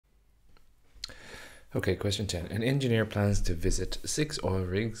Okay, question 10. An engineer plans to visit 6 oil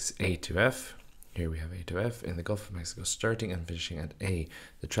rigs A to F. Here we have A to F in the Gulf of Mexico, starting and finishing at A.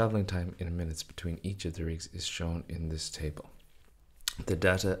 The traveling time in minutes between each of the rigs is shown in this table. The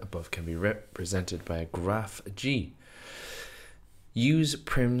data above can be represented by a graph G. Use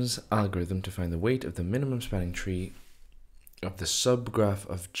Prim's algorithm to find the weight of the minimum spanning tree of the subgraph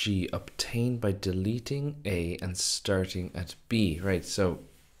of G obtained by deleting A and starting at B. Right, so,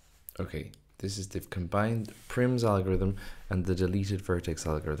 okay, this is, they've combined Prim's algorithm and the deleted vertex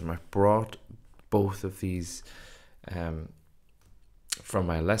algorithm. I brought both of these from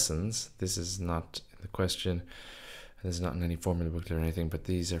my lessons. This is not the question, this is not in any formula booklet or anything, but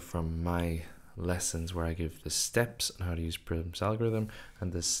these are from my lessons where I give the steps on how to use Prim's algorithm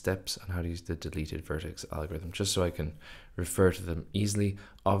and the steps on how to use the deleted vertex algorithm, just so I can refer to them easily.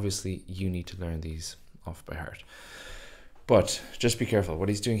 Obviously, you need to learn these off by heart. But just be careful. What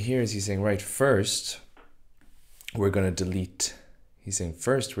he's doing here is he's saying, right, first we're going to delete. He's saying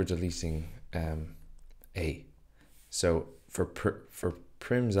first we're deleting A. So for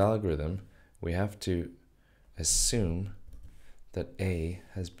Prim's algorithm, we have to assume that A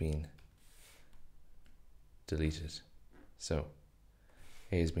has been deleted. So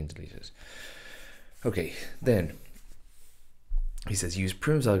A has been deleted. Okay, then he says, use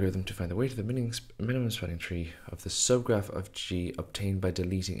Prim's algorithm to find the weight of the minimum spanning tree of the subgraph of G obtained by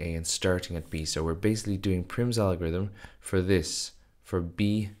deleting A and starting at B. So we're basically doing Prim's algorithm for this, for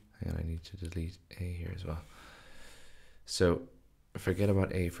B. And I need to delete A here as well. So forget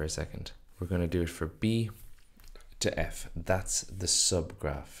about A for a second. We're going to do it for B to F. That's the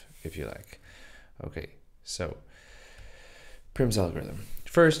subgraph, if you like. Okay, so Prim's algorithm.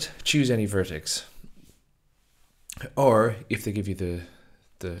 First, choose any vertex. Or if they give you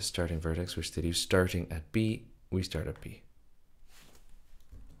the starting vertex, which they do starting at B, we start at B.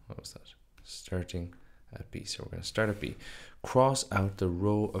 What was that? Starting at B. So we're going to start at B. Cross out the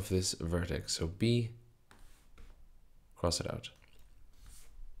row of this vertex. So B, cross it out.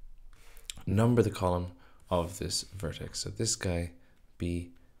 Number the column of this vertex. So this guy,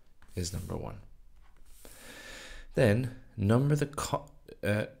 B, is number 1. Then number the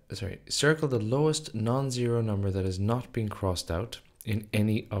circle the lowest non-zero number that has not been crossed out in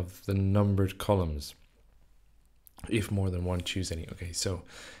any of the numbered columns. If more than one, choose any. Okay, so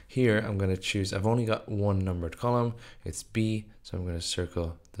here I'm going to choose, I've only got one numbered column, it's B, so I'm going to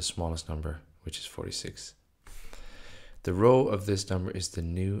circle the smallest number, which is 46. The row of this number is the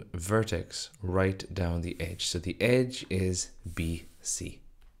new vertex right down the edge. So the edge is BC.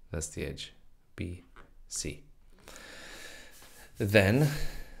 That's the edge, BC. Then,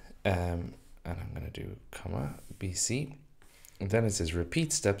 and I'm going to do comma, BC. And then it says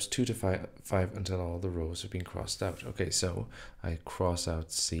repeat steps 2 to 5 until all the rows have been crossed out. Okay, so I cross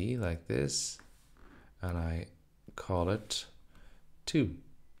out C like this, and I call it 2.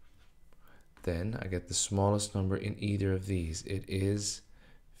 Then I get the smallest number in either of these. It is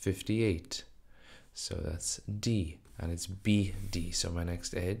 58. So that's D, and it's BD. So my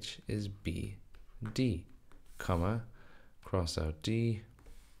next edge is BD, comma, cross out D,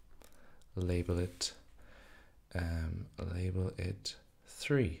 label it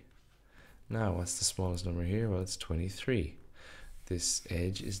 3. Now what's the smallest number here? Well, it's 23. This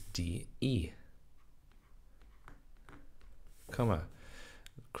edge is DE, comma,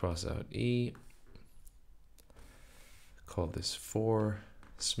 cross out E, call this 4.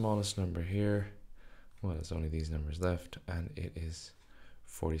 Smallest number here, well, there's only these numbers left, and it is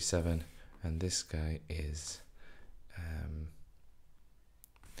 47, and this guy is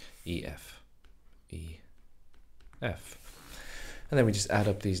EF. And then we just add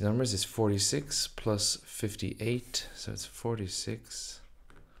up these numbers. It's 46 plus 58, so it's 46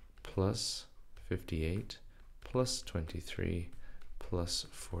 plus 58 plus 23 plus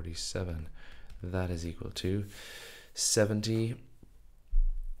 47. That is equal to 70.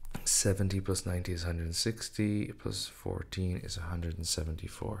 70 plus 90 is 160, plus 14 is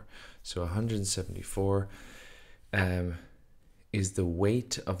 174. So 174 is the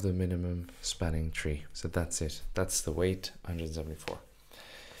weight of the minimum spanning tree. So that's it. That's the weight, 174.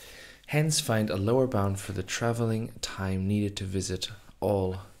 Hence, find a lower bound for the traveling time needed to visit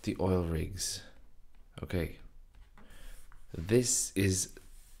all the oil rigs. Okay. This is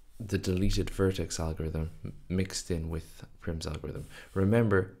the deleted vertex algorithm mixed in with Prim's algorithm.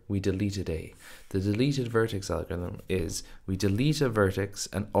 Remember, we deleted A. The deleted vertex algorithm is we delete a vertex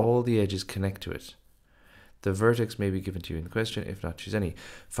and all the edges connect to it. The vertex may be given to you in the question, if not, choose any.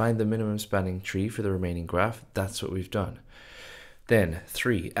 Find the minimum spanning tree for the remaining graph. That's what we've done. Then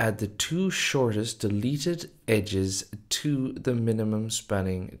 3, add the two shortest deleted edges to the minimum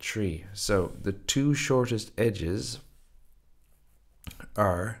spanning tree. So the two shortest edges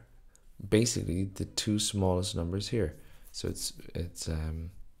are basically the two smallest numbers here. So it's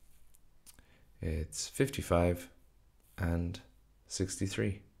 55 and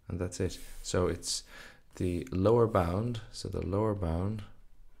 63, and that's it. So it's the lower bound. So the lower bound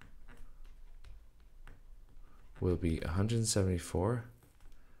will be 174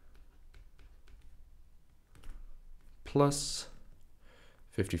 plus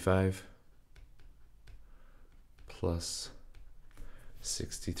 55 plus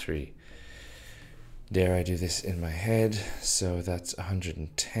 63. Dare I do this in my head? So that's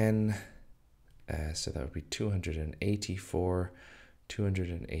 110. So that would be 284,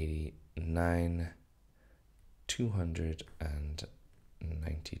 289,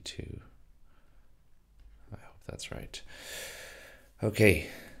 292. I hope that's right. Okay,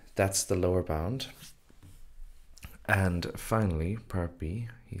 that's the lower bound. And finally, part B,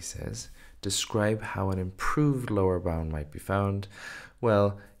 he says, describe how an improved lower bound might be found.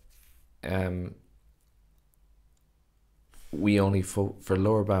 Well, we only for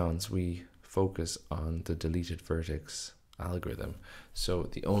lower bounds, we focus on the deleted vertex algorithm. So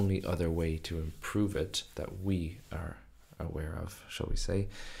the only other way to improve it that we are aware of, shall we say,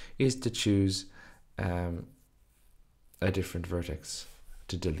 is to choose a different vertex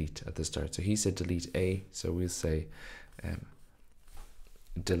to delete at the start. So he said delete A, so we'll say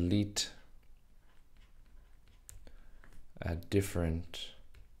delete a different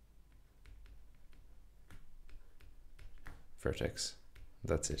vertex.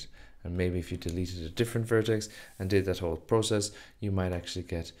 That's it. And maybe if you deleted a different vertex and did that whole process, you might actually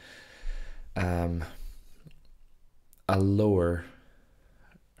get a lower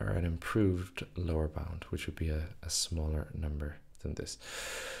or an improved lower bound, which would be a smaller number than this.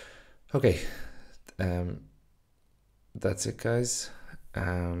 Okay, that's it, guys.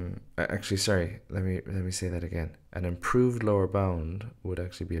 Actually, sorry, let me say that again. An improved lower bound would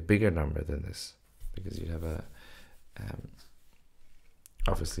actually be a bigger number than this, because you'd have a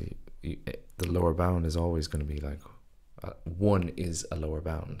obviously the lower bound is always going to be like 1 is a lower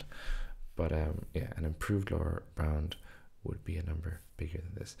bound, but yeah, an improved lower bound would be a number bigger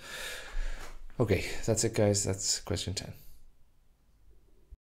than this. Okay, that's it, guys. That's question 10.